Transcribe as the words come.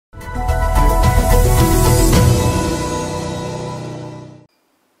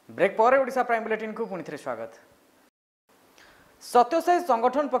Break पर Odisha prime bulletin को पुणी थे स्वागत। सत्यसाई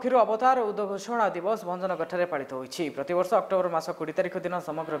संगठन पक्षर अवतार उद्घोषणा दिवस भंजनगढ़ पालित होती। प्रतिवर्ष अक्टोबर मास 20 तारिख दिन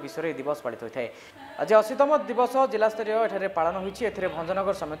समग्र विश्व में दिवस पालित होता है। आज 80तम दिवस जिलास्तरीय एठारे पालन होती।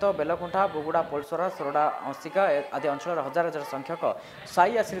 भंजनगर समेत बेलकुंठा बुगुड़ा पोलसरा सोरडा अंशिका आदि अंचल हजार हजार संख्यक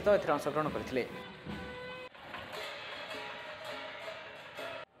साई आश्रित अंशग्रहण करते।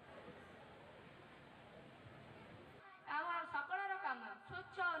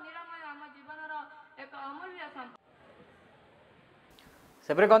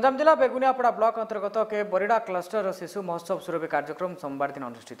 सेपरे गंजाम जिला बेगुनियापड़ा ब्लॉक अंतर्गत के बरिडा क्लस्टर शिशु महोत्सव सुरभि कार्यक्रम सोमवार दिन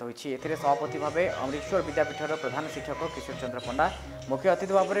अनुष्ठित होती। सभापति भाव अमृतसर विद्यापीठर प्रधान शिक्षक किशोर चंद्र पंडा, मुख्य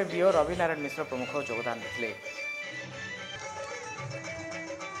अतिथि भाव में बीओ रवि नारायण मिश्र प्रमुख योगदान देते।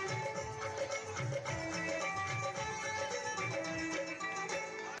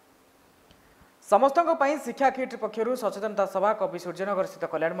 समस्त शिक्षा किट पक्षर सचेतनता सभा कवि सूर्यनगर स्थित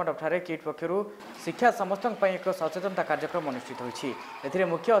कल्याण मंडप किट पक्षर शिक्षा समस्त एक सचेतनता कार्यक्रम अनुष्ठित होती।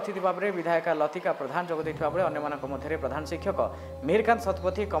 मुख्य अतिथि भाव में विधायिका लतिका प्रधान जोगदेइथिबा बेले अन्यमानक मध्य प्रधान शिक्षक मिहिरकांत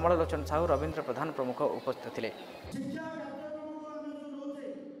शतपथी, कमल लोचन साहू, रवींद्र प्रधान प्रमुख उपस्थित थे।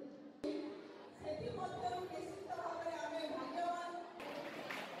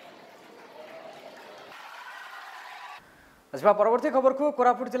 आसवा परवर्ती खबर को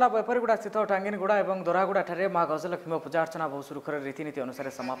कोरापुट जिला बेपारीगुड़ा स्थित टांगिनगुड़ा और दोरागुड़ा माँ गजलक्ष्मी पूजा अर्चना बहु सुरुखुर रीतिनीति अनुसार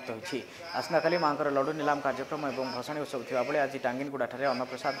समाप्त होती। आसनाकाली माँ लड्डू निलाम कार्यक्रम और भसाणी उत्सव थिबा बेले आज टांगिनगुड़ा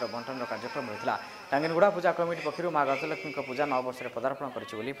अन्नप्रसाद बंटन कार्यक्रम होता। टांगिनगुड़ा पूजा कमिटी पक्षर माँ गजलक्ष्मी पूजा 9 वर्ष पदार्पण कर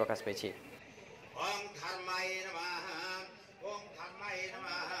प्रकाश पाई।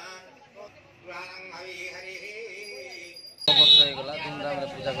 वर्ष होगा धूमधाम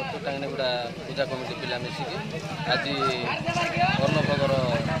पूजा कर टांगनेगुड़ा पूजा कमिटी पिला मिसिकी आज अन्नभोगर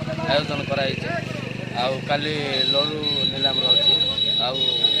आयोजन कराई। काली लड़ू निलाम अच्छी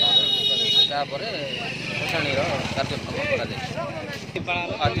आपर भसाणी कार्यक्रम कर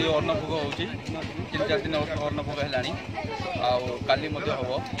आज अन्नभोग हो 3-4 दिन अन्नभोग है काली हम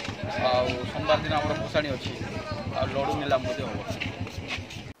सोमवार दिन आम भसाणी अच्छी लड़ू निलाम हम।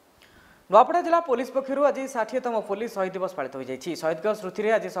 नुआपड़ा जिला पुलिस पक्षर आज 60तम पुलिस शहीद दिवस पालित हो जाएगी। शहीद स्मृति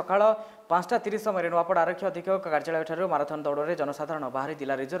में आज सकाल 5:30 समय नुआपड़ा आरक्षी अधीक्षक कार्यालय माराथन दौड़ में जनसाधारण बाहरी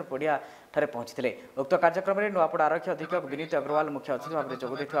जिला रिजर्व पड़िया पहुंची। उक्त कार्यक्रम में नुआपड़ा आरक्षी अधीक्षक विनीत अग्रवाल मुख्य अतिथि भाव में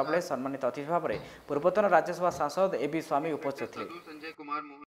जोगदेइथिबा बेले सम्मानित अतिथि भाव में पूर्वतन राज्यसभा सांसद एबी स्वामी उपस्थित थे।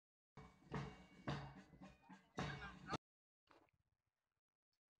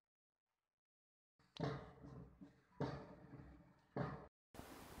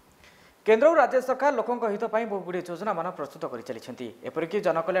 केंद्र और राज्य सरकार लोकों हित बहुत गुड़ी योजना मान प्रस्तुत कर चली। एपरिक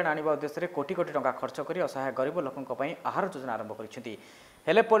जनकल्याण आने उद्देश्य कोटी कोटी टंका खर्च कर असहाय गरीब लोकों आहार योजना आरंभ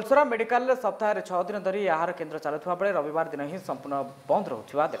कर पोलसरा मेडिकल सप्ताह 6 दिन धरी आहार केन्द्र चलुवा बेले रविवार दिन ही संपूर्ण बंद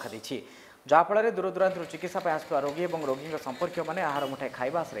रहुवा देखाई। जहाँफल दूर दूरांतर चिकित्सा आसुवा रोगी और रोगी संपर्क मैंने आहार मुठाए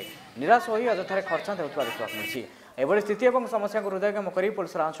खाइबास निराश हो अଯଥାରେ खर्चांत होता देखा मिली। एभली स्थिति और समस्या को हृदयंगम कर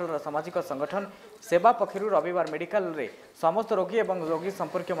पोलसरा अंचल सामाजिक संगठन सेवा पक्षर रविवार मेडिकल रे समस्त रोगी और रोगी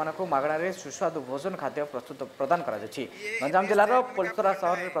संपर्क मानक मागणारे सुस्वादु भोजन खाद्य प्रस्तुत प्रदान करा जायछि। गंजाम जिलार पोलसरा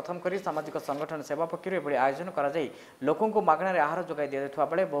सहर में प्रथम करी सामाजिक संगठन सेवा पक्षर एभली आयोजन करा जाय लोकों को मागणारे आहार जोगाई दिया जायथुवा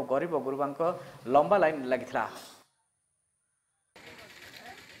बेले बहु गरीब गुरुबांक लंबा लाइन लागिथिला।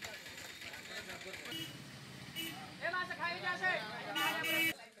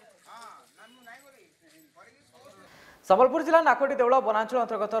 संबलपुर जिला नाकोटी देवल वनांचल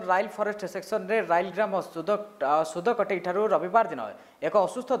अंतर्गत राइल फॉरेस्ट सेक्शन रे राइल ग्राम सुदकटेई ठारू रविवार दिन एक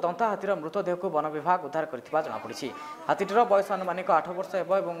असुस्थ दंता हाथीर मृतदेह को वन विभाग उद्धार करथिबा जଣା पड़िछि। हाथीटर बयस अनुमानिक 8 वर्ष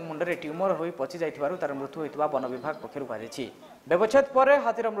एवं मुंडरे ट्यूमर होई पचि जाइथिबारु तार मृत्यु होइतिबा वन विभाग पक्षरु कहाଯାଇଛି। व्यवच्छेद पर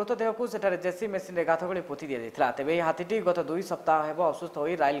हाथीर मृतदेह को सेठारे जेसी मेसीन रे गाथ गली पोति दिया जाइथिला। तेबे हाथीटी गत 2 सप्ताह हेब असुस्थ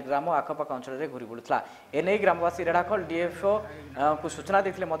होई राइल ग्राम आखपाख अंचल रे घुरी बुलुथिला। एने ग्रामवासी रेडाखल डीएफओ को सूचना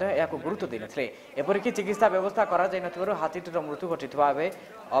देथिले मध्य याको गुरुत्व देनथिले। एपरिक चिकित्सा व्यवस्था करा जाय नथिबारु हाथीटीर मृत्यु घटिथिबा बे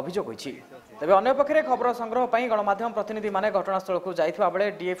अभियोग होइछि। तेबे अन्य पक्षरे खबर संग्रह पई गणमाध्यम प्रतिनिधि माने घटनास्थल को जाइथिबा बेले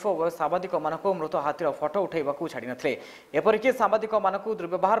डीएफओ व सामाजिक मानक मृत हाथीर फोटो उठाइबाकू छाड़ी नथिले। एपरिक सामाजिक मानक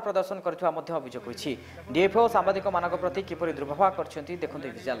दुर्व्यवहार प्रदर्शन करथिबा मध्य अभियोग होइछि। डीएफओ सामाजिक मानक प्रति किपरि दुर्व्यवहार करछन्ती देखंतु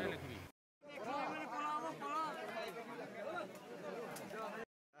विजुअल।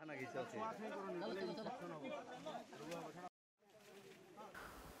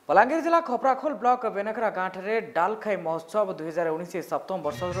 बलांगीर जिला खपराखोल ब्लॉक बेनकरा गाँठ में डालखाई महोत्सव 2019 सप्तम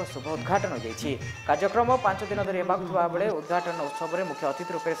वर्षर शुभ उद्घाटन होती। कार्यक्रम 5 दिन धरी बेले उद्घाटन उत्सव में मुख्य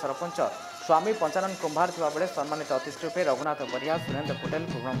अतिथि रूपे सरपंच स्वामी पंचानन कुंभार थिबा बेले सम्मानित अतिथि रूपे रघुनाथ बरिया, सुरेंद्र पटेल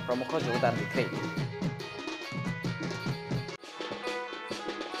प्रमुख योगदान देते।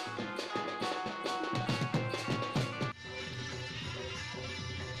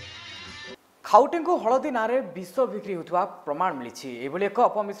 खाउटी हलदी ना विष बिक्री होता प्रमाण मिली एक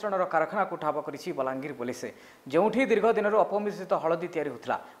अपमिश्रण कारखाना को ठाब कर बलांगीर पुलिस जो दीर्घ दिन अपमिश्रित हलदी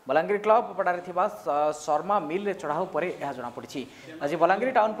होता बलांगीर क्लब पड़ारे शर्मा मिल चढ़ाऊ पर यह जमापड़ी। आज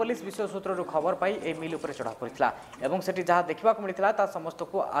बलांगीर टाउन पुलिस विश्व सूत्र खबर पाई ए मिल उपर चढ़ाऊ कर से जहाँ देखा मिलता समस्त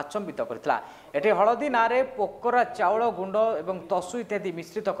को आचंबित करता। एटी हलदी ना पोकरा चाउल गुंड और तसु इत्यादि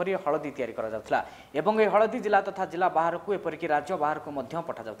मिश्रित कर हलदी या हलदी जिला तथा जिला बाहर को एपरिक राज्य बाहर को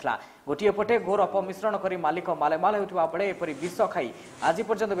पठा जाउथला। गोटे पटे घोर अपमिश्रण कर मालिक मालेमाल होता बेले एपरी विष खाई आज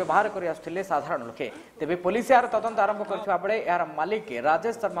पर्यंत व्यवहार कर आसुथिले साधारण लोके। तेबे पुलिस यार तदंत आरंभ करथिबा बेले यार मालिक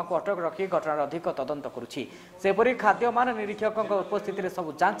राजेश शर्मा को अटक रखी घटनार अधिक तदंत करुछि। सेपरि खाद्यमान निरीक्षक उपस्थिति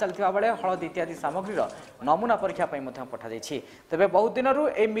सब जांच चलथिबा बेले हलदी इत्यादि सामग्री नमूना परीक्षा पठा जाइछि। तेबे बहुत दिनरू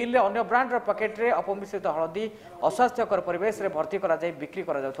ए मिल अन्य ब्रांडर पैकेट रे अपमिश्रित हलदी अस्वास्थ्यकर परिवेश रे भर्ती करा जाय बिक्री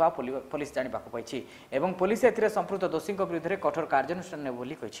करा जाउथबा पुलिस जानिबाकु पाइछि एवं पुलिस एथिरे संपृक्त दोषी विरुद्ध कठोर कार्यानुष्ठान ने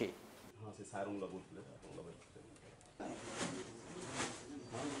बोली कहिछि।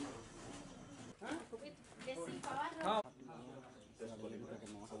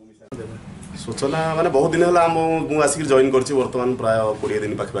 सूचना माने बहुत दिन है आसिक जॉइन कर बर्तमान प्राय 20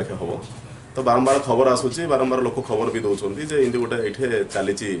 दिन पाखे हम तो बारंबार खबर आसूची बारंबार लोक खबर भी दौरान जे इमती गोटे ये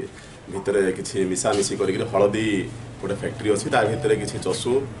चली भितर किसी मिसामिशी कर हलदी गोटे फैक्ट्री अच्छी भितर किसी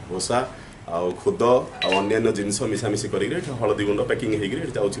चसु भोसा आउ खुद अन्य जिनस मिसामिशी कर हलदी गुंड पैकिंग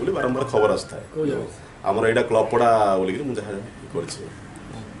होगी बारंबार खबर आसता है आमर यहाँ क्लब पड़ा बोलिक मुझे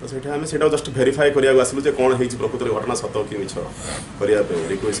तो से आम से जस्ट भेरीफाए करने आसलु कौन है प्रकृत घटना सत कि मिछ करने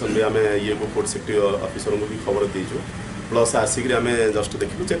रिक्वेशन भी आम ये को फूड सेफ्टी ऑफिसर को भी खबर दीचु प्लस आसिक आम जस्ट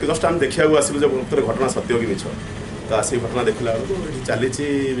देखू जस्ट आम देखा आसलु प्रकृत घटना सत्य कि मिछ तो आसिक घटना देखला बेलू चली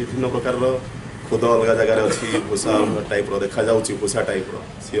विभिन्न प्रकार खुद अलग जगार अच्छी भूसा टाइप देखा भूसा टाइप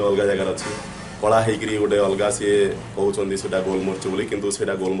सी अलग जगार अच्छी कला होकर गोटे अलग सी कहते से गोलमरीच बोली कितु से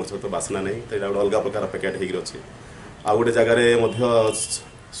गोलमरीच तो बासना नहीं तो गोटे अलग प्रकार पैकेट होकर अच्छी आ गोटे जगार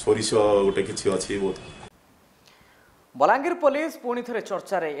सोरिष गोटे किसी अच्छी बहुत। बलांगीर पुलिस पुणी थे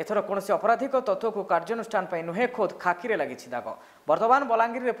चर्चा रे एथर कौन अपराधिक तत्व को कार्यानुष्ठान नुहे खोद खाकी लगी दाग। बर्तमान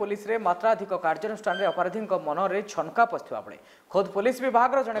बलांगीर रे पुलिस रे मात्राधिक कार्यानुष्ठान रे अपराधी मन में छनका पशा बेले खोद पुलिस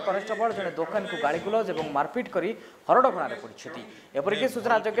विभाग जड़े कनेस्टेबल जड़े दोकान को गाड़ीगुलज और मारपिट कर हरडगणार पड़ी। एपरिक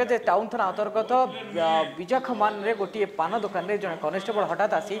सूचनायोग्य टाउन थाना अंतर्गत बिजाखमान रे गोटे पान दोकान रे जड़े कनेस्टेबल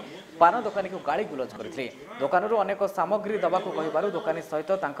हठात आसी पान दोकानी को गाड़ी गुलज करते दोकान अनेक सामग्री दबा को दोकानी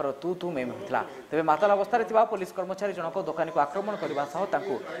सहित तू तू मेम होता। तेज माताल अवस्था पुलिस कर्मचारी जनक दोकानी को आक्रमण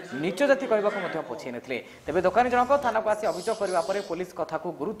करने नीच जाति कहवाक पछे नथिले। तेबे दोकानी जनक थाना को आसी अभियोग करबा परे पुलिस कथा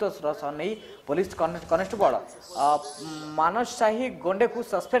को गुरुत्वर सह नहीं पुलिस कनेस्टेबल मानस शाही गोंडे को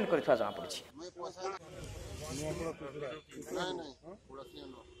सस्पेंड करथिबा जଣା पड़िछि।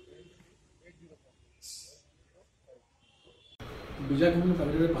 बिजाखमान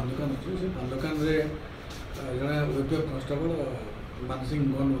पाखे पान दुकान अच्छे से पान दुकान जड़े वेबसाइट कनेस्टेबल मानसिंह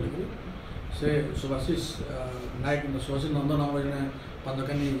गन बोलिक से सुभाषिष नायक सुभाषिष नंदन नाम जड़े पान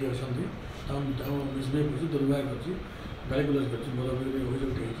दुकानी अच्छा मिसबिहेव कर दुर्व्यवहार कर गाड़ी गुलज कर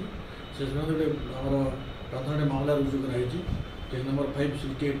अभियोग से गोटे आम प्रथम मामला रुजु कराई केस नंबर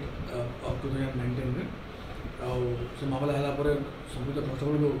 568 ऑफ 2019 से मामला है संपूर्ण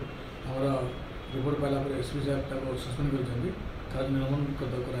कनेस्टेबल को आम रिपोर्ट पाला एसपी साहब सस्पेंड कर निलंबन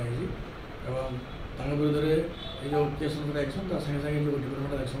कराई विरुद्ध जो केस एक्शन संगे संगे जो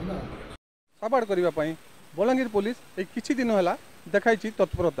डिपार्टमेंट एक्शन साबाड़ करने बलांगीर पुलिस किछि दिन है देखाई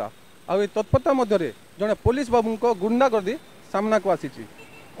तत्परता आ तत्परता मध्य जड़े पुलिस बाबू को गुंडागर्दी सामना को आसी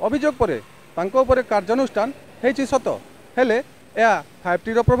अभियोग पर कार्यानुष्ठान होती सत हेले या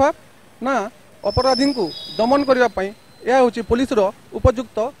 5T प्रभाव ना अपराधी को दमन करने यह हूँ पुलिस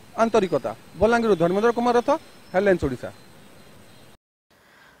उपयुक्त आंतरिकता। बलांगीर धर्मेंद्र कुमार रथ, हेडलाइन्स ओडिशा।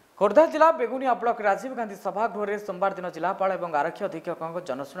 खोर्धा जिला बेगुनिया ब्लॉक राजीव गांधी सभागृह में सोमवार दिन जिलापाल और आरक्षी अधीक्षक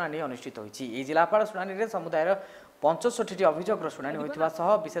जनशुणाणी अनुष्ठित होती। जिलापाल शुणाणी में समुदायर 65टी अभियोग शुणाणी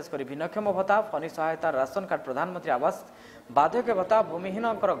होता विशेषकर भिन्नक्षम भत्ता फनी सहायता राशन कार्ड प्रधानमंत्री आवास बार्धक्य भत्ता भूमिहीन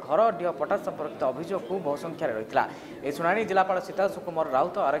घर डीह पट्टा संपर्कित अभियोग को बहु संख्यार रही है। शुणाणी जिलापाल सीता सुकुमार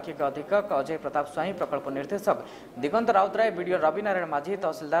राउत आरक्षी अधीक्षक अजय प्रताप स्वाई प्रकल्प निर्देशक दिगंत राउतराय बीडीओ रवि नारायण माझी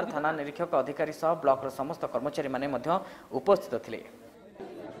तहसिलदार थाना निरीक्षक अधिकारी सह ब्लॉक समस्त कर्मचारी माने उपस्थित थे।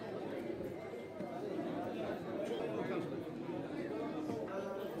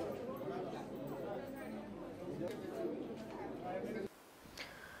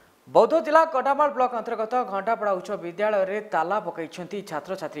 बौद्ध जिला कटामाल ब्लॉक अंतर्गत घंटापड़ा उच्च विद्यालय में ताला पकई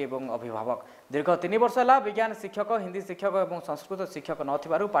छात्र छात्री और अभिभावक। दीर्घ 3 वर्ष है विज्ञान शिक्षक हिंदी शिक्षक और संस्कृत शिक्षक न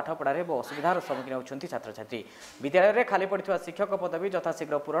पाठपढ़े बहु असुविधार सम्मुखीन होती छात्र छात्री। विद्यालय में खाली पड़ा शिक्षक पदवी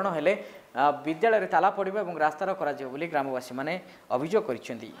यथाशीघ्र पूरण हेले विद्यालय में ताला पड़े और रास्तार ग्रामवासी मैंने अभियोग कर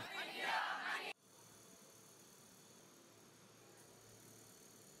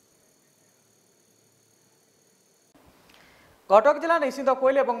कटक जिला निश्चित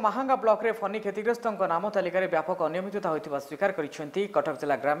कोइल और महांगा ब्लॉक रे फनी क्षतिग्रस्त नाम तालिका व्यापक अनियमितता होता स्वीकार करिसेंती कटक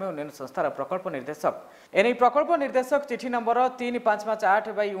जिला ग्राम्य उन्नयन संस्थार प्रकल्प निर्देशक एने प्रकल्प निर्देशक चिठी नंबर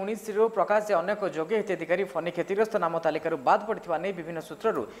 3558/19 प्रकाश जे अनेक योग्य हिताधिकारी फनी क्षतिग्रस्त नाम तालिका बाद पड़ता नहीं विभिन्न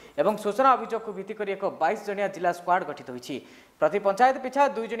सूत्रु एवं सूचना अभियोग को भित्तिक एक 22 जनिया जिला स्क्वाड गठित होती प्रति पंचायत पिछा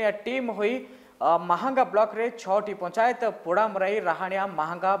 2 जनिया टीम होई महांगा ब्लॉक रे 6टी पंचायत पोड़ामराई राहाणिया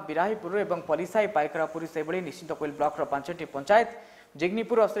महांगा बिराहीपुर और पलिसाई पाइकरापुर से निश्चित कोइल ब्लॉक रो 5टी पंचायत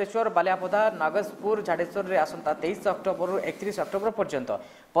जिग्नीपुर अश्लेश्वर बालियापदा नागजपुर झाडेश्वर रे आसंता 23 अक्टोबर 31 अक्टोबर पर्यंत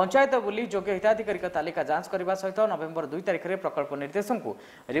पंचायत बुली योग्य हिताधिकारी तालिका जांच करने सहित नवेम्बर 2 तारिख में प्रकल्प निर्देशक को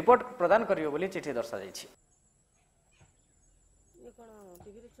रिपोर्ट प्रदान करियो चिठी दर्शा जायछि।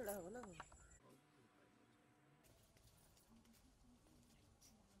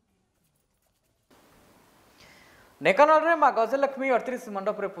 नेकानल में माँ गजलक्ष्मी 38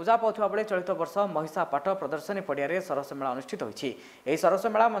 मंडप में पूजा पाउथुवा बेले चलित वर्ष महिषा पाट प्रदर्शनी पड़िया सरस मेला अनुष्ठित होइछि। एही सरस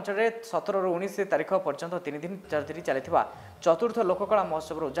मेला मंच में 17 ରୁ 19 तारिख पर्यंत 3 दिन धरी चलिथिबा चतुर्थ लोककला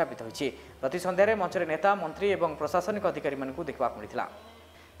महोत्सव उद्यापित होइछि। प्रति संध्यारे मंच में नेता मंत्री और प्रशासनिक अधिकारी मानकु देखबाक मिलिथिला।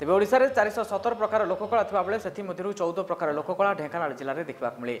 तेबे ओडिशा रे 417 प्रकार लोककला थिबा बेले सेथि मध्यरु 14 प्रकार लोककला ढेंकानाल जिल्ला रे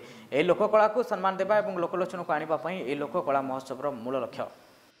देखबाक मिले। एही लोककला को सम्मान देबा एवं लोकलोचन को आनिबा पई एही लोककला महोत्सव रो मूल लक्ष्य।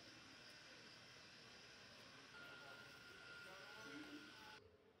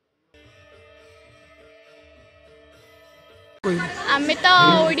 आमे तो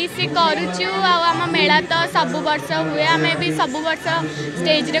ओडिसी करूचु आम मेला तो सब वर्ष हुए आम भी सब वर्ष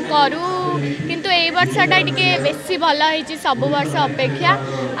स्टेज रे करू किंतु ए वर्षटा टिके बेसी भल होइछि सब वर्ष अपेक्षा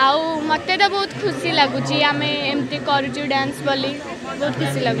आउ मते तो बहुत खुशी लागुची आम एमती करूचु डांस बोली बहुत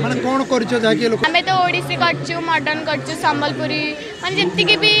खुशी लागुची। माने कोन करिछो जाके लोक आमे तो ओडिसी करछु मॉडर्न करछु संबलपुरी माने जेंति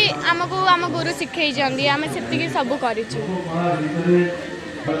के भी हमको हम गुरु सिखै जंदी आमे सेति के सब करिछु।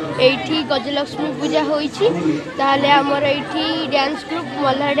 एठी गजलक्ष्मी पूजा होइछि ताले हमर एठी dance group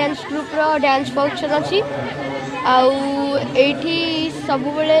Malhar dance group रो डांस फंक्शन अछि आउ एठी सब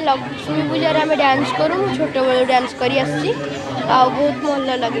बेले लक्ष्मी पूजा रे हम डांस करू छोट बेले डांस करी आछि आ बहुत मन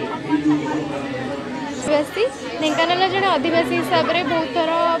लगे। आदिवासी ढेंकानाल जन आदिवासी हिसाब से बहुत थर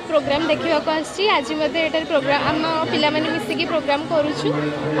प्रोग्राम देखा आज एटार प्रोग्राम आम पिला मिसिकी प्रोग्राम करुचु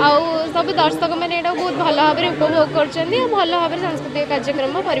सब दर्शक मैंने बहुत भल भाव में उपभोग कर भल भाव में सांस्कृतिक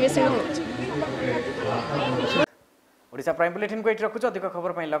कार्यक्रम परिवेषण हो। ओडिशा प्राइम बुलेटिन को ये रखुच अधिक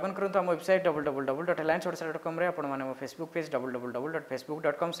खबर पर लगन करूँ आम वेबसाइट www.allianceodisha.com आपण मैंने फेसबुक पेज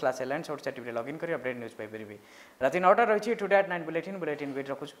www.facebook.com/allianceodisha लगइन कर अपडेट न्यूज पाइपर। राति 9टा रही टुडे एट 9 बुलेटिन को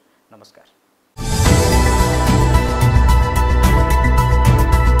रखुच। नमस्कार।